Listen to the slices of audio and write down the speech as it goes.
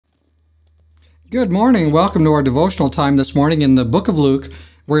Good morning. Welcome to our devotional time this morning in the book of Luke.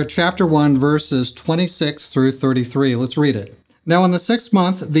 We're at chapter 1, verses 26 through 33. Let's read it. Now in the 6th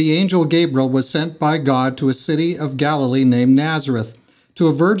month, the angel Gabriel was sent by God to a city of Galilee named Nazareth, to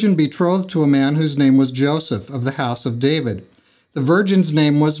a virgin betrothed to a man whose name was Joseph, of the house of David. The virgin's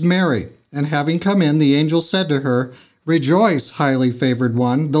name was Mary, and having come in, the angel said to her, "Rejoice, highly favored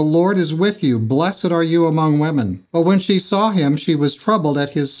one, the Lord is with you, blessed are you among women." But when she saw him, she was troubled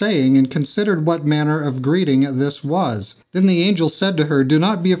at his saying, and considered what manner of greeting this was. Then the angel said to her, "Do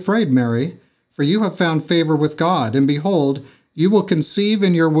not be afraid, Mary, for you have found favor with God, and behold, you will conceive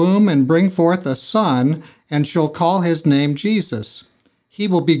in your womb and bring forth a son, and shall call his name Jesus. He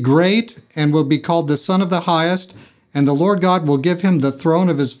will be great, and will be called the Son of the Highest, and the Lord God will give him the throne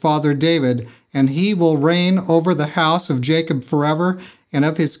of his father David, and he will reign over the house of Jacob forever, and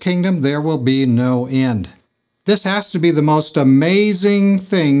of his kingdom there will be no end." This has to be the most amazing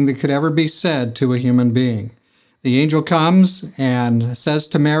thing that could ever be said to a human being. The angel comes and says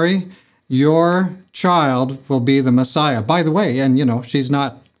to Mary, "Your child will be the Messiah." By the way, and she's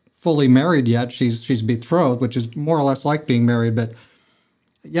not fully married yet. She's betrothed, which is more or less like being married, but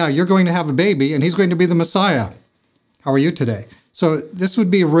yeah, you're going to have a baby, and he's going to be the Messiah. How are you today? So this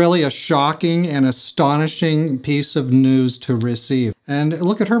would be really a shocking and astonishing piece of news to receive. And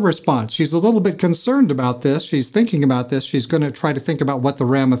look at her response. She's a little bit concerned about this. She's thinking about this. She's going to try to think about what the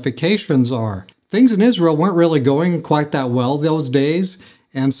ramifications are. Things in Israel weren't really going quite that well those days.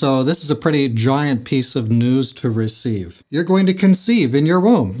 And so this is a pretty giant piece of news to receive. You're going to conceive in your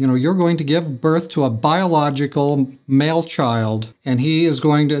womb. You're going to give birth to a biological male child, and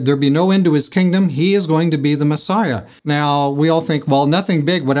there'll be no end to his kingdom. He is going to be the Messiah. Now, we all think, well, nothing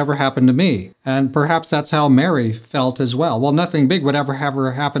big would ever happen to me. And perhaps that's how Mary felt as well. Well, nothing big would ever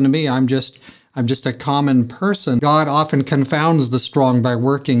happen to me. I'm just a common person. God often confounds the strong by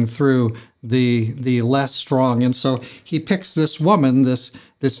working through the less strong. And so he picks this woman, this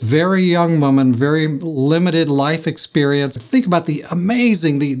very young woman, very limited life experience. Think about the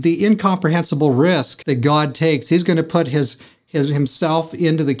amazing, the incomprehensible risk that God takes. He's going to put himself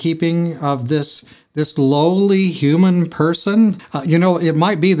into the keeping of this lowly human person. It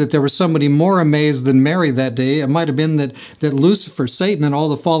might be that there was somebody more amazed than Mary that day. It might have been that Lucifer, Satan, and all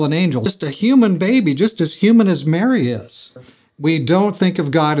the fallen angels, just a human baby, just as human as Mary is. We don't think of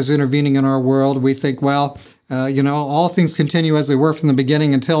God as intervening in our world. We think, well, all things continue as they were from the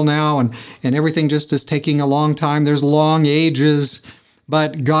beginning until now, and everything just is taking a long time. There's long ages,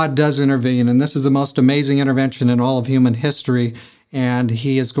 but God does intervene, and this is the most amazing intervention in all of human history. And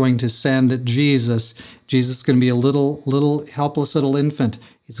he is going to send Jesus. Jesus is going to be a little helpless little infant.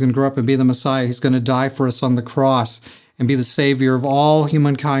 He's going to grow up and be the Messiah. He's going to die for us on the cross and be the Savior of all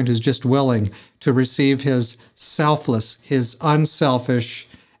humankind who's just willing to receive his selfless, his unselfish,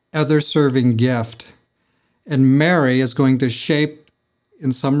 other-serving gift. And Mary is going to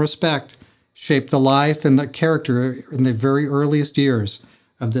in some respect, shape the life and the character in the very earliest years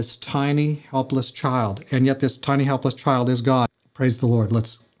of this tiny, helpless child. And yet this tiny, helpless child is God. Praise the Lord.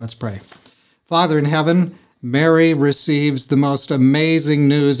 Let's pray. Father in heaven, Mary receives the most amazing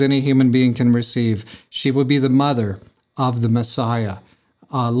news any human being can receive. She will be the mother of the Messiah.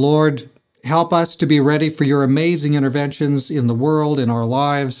 Lord, help us to be ready for your amazing interventions in the world, in our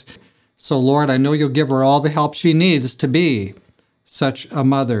lives. So, Lord, I know you'll give her all the help she needs to be such a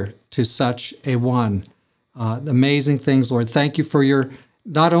mother to such a one. Amazing things, Lord. Thank you for your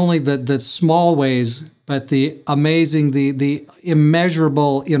not only the small ways, but the amazing, the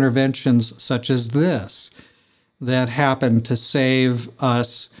immeasurable interventions such as this that happen to save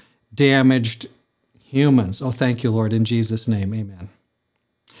us damaged humans. Oh, thank you, Lord, in Jesus' name, amen.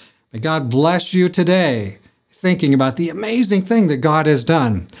 May God bless you today, thinking about the amazing thing that God has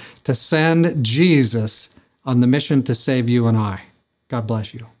done to send Jesus on the mission to save you and I. God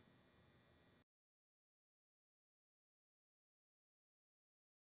bless you.